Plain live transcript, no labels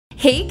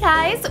Hey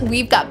guys,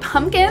 we've got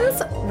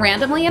pumpkins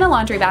randomly in a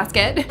laundry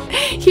basket.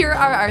 Here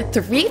are our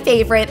 3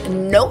 favorite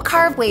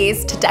no-carve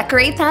ways to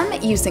decorate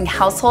them using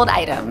household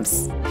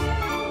items.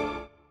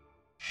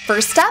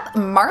 First up,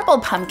 marble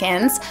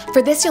pumpkins.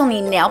 For this you'll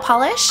need nail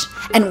polish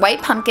and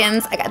white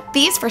pumpkins. I got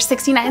these for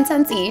 69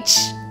 cents each.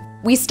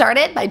 We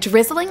started by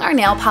drizzling our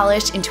nail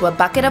polish into a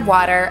bucket of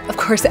water. Of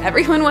course,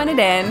 everyone wanted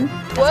in.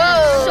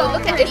 Whoa, so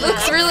it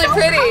looks really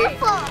pretty.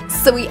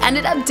 So we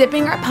ended up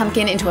dipping our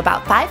pumpkin into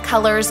about 5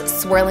 colors,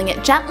 swirling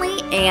it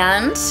gently,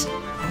 and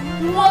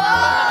whoa!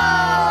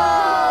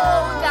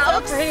 That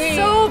looks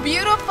so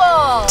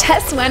beautiful.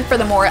 Tess went for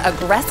the more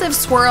aggressive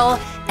swirl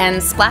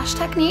and splash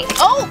technique.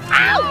 Oh,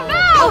 ow,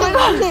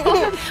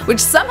 no! Which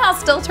somehow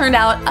still turned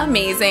out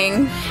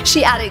amazing.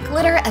 She added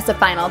glitter as a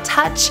final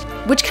touch,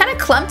 which kind of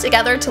clumped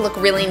together to look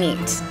really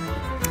neat.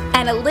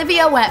 And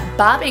Olivia went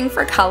bobbing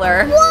for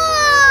color.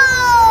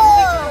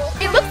 Whoa!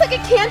 It looks like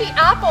a candy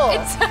apple.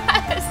 It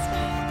does.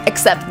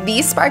 Except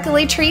these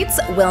sparkly treats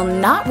will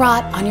not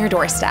rot on your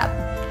doorstep.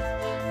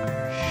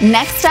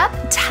 Next up,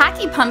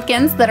 tacky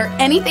pumpkins that are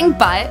anything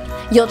but.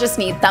 You'll just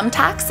need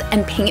thumbtacks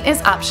and paint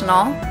is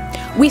optional.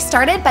 We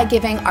started by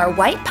giving our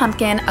white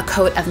pumpkin a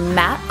coat of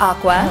matte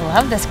aqua. I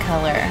love this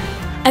color.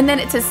 And then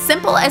it's as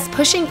simple as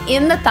pushing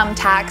in the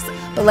thumbtacks,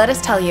 but let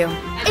us tell you,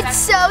 it's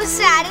so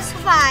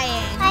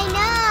satisfying.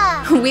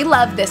 I know. We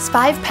love this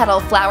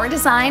 5-petal flower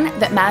design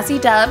that Mazzy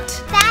dubbed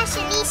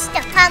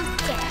Fashionista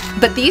Pumpkin.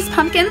 But these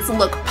pumpkins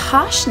look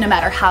posh no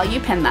matter how you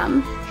pin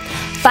them.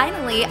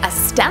 Finally, a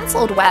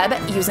stenciled web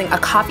using a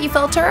coffee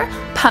filter,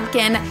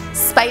 pumpkin,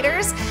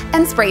 spiders,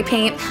 and spray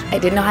paint I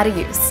didn't know how to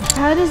use.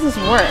 How does this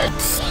work?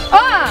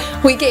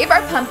 Ah! We gave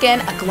our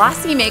pumpkin a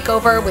glossy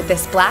makeover with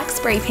this black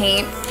spray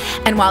paint,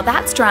 and while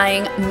that's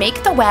drying,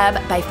 make the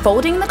web by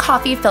folding the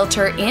coffee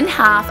filter in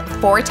half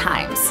 4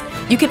 times.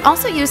 You can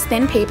also use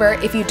thin paper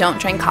if you don't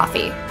drink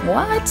coffee.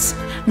 What?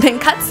 Then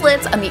cut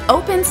slits on the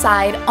open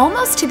side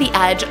almost to the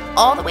edge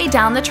all the way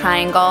down the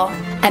triangle,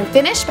 and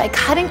finish by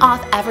cutting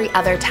off every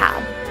other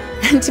tab.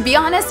 And to be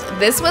honest,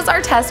 this was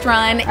our test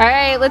run. All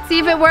right, let's see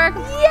if it works.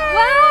 Yay!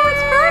 Wow,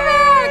 it's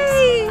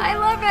perfect! I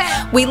love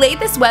it. We laid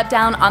this web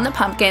down on the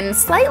pumpkin,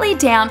 slightly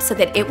damp so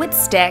that it would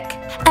stick.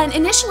 And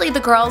initially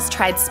the girls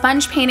tried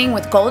sponge painting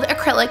with gold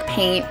acrylic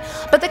paint,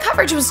 but the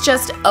coverage was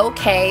just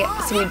okay,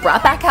 so we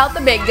brought back out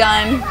the big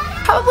gun.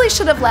 Probably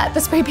should have let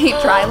the spray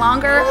paint dry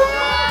longer.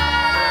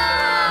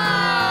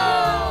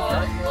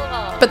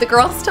 But the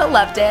girls still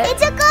loved it.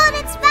 It's a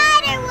golden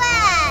spider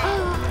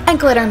web! And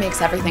glitter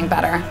makes everything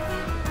better.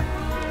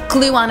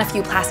 Glue on a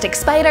few plastic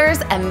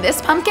spiders, and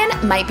this pumpkin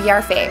might be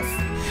our fave.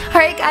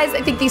 Alright guys,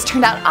 I think these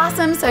turned out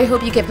awesome, so I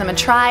hope you give them a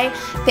try.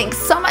 Thanks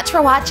so much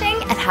for watching,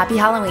 and happy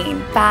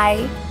Halloween.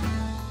 Bye!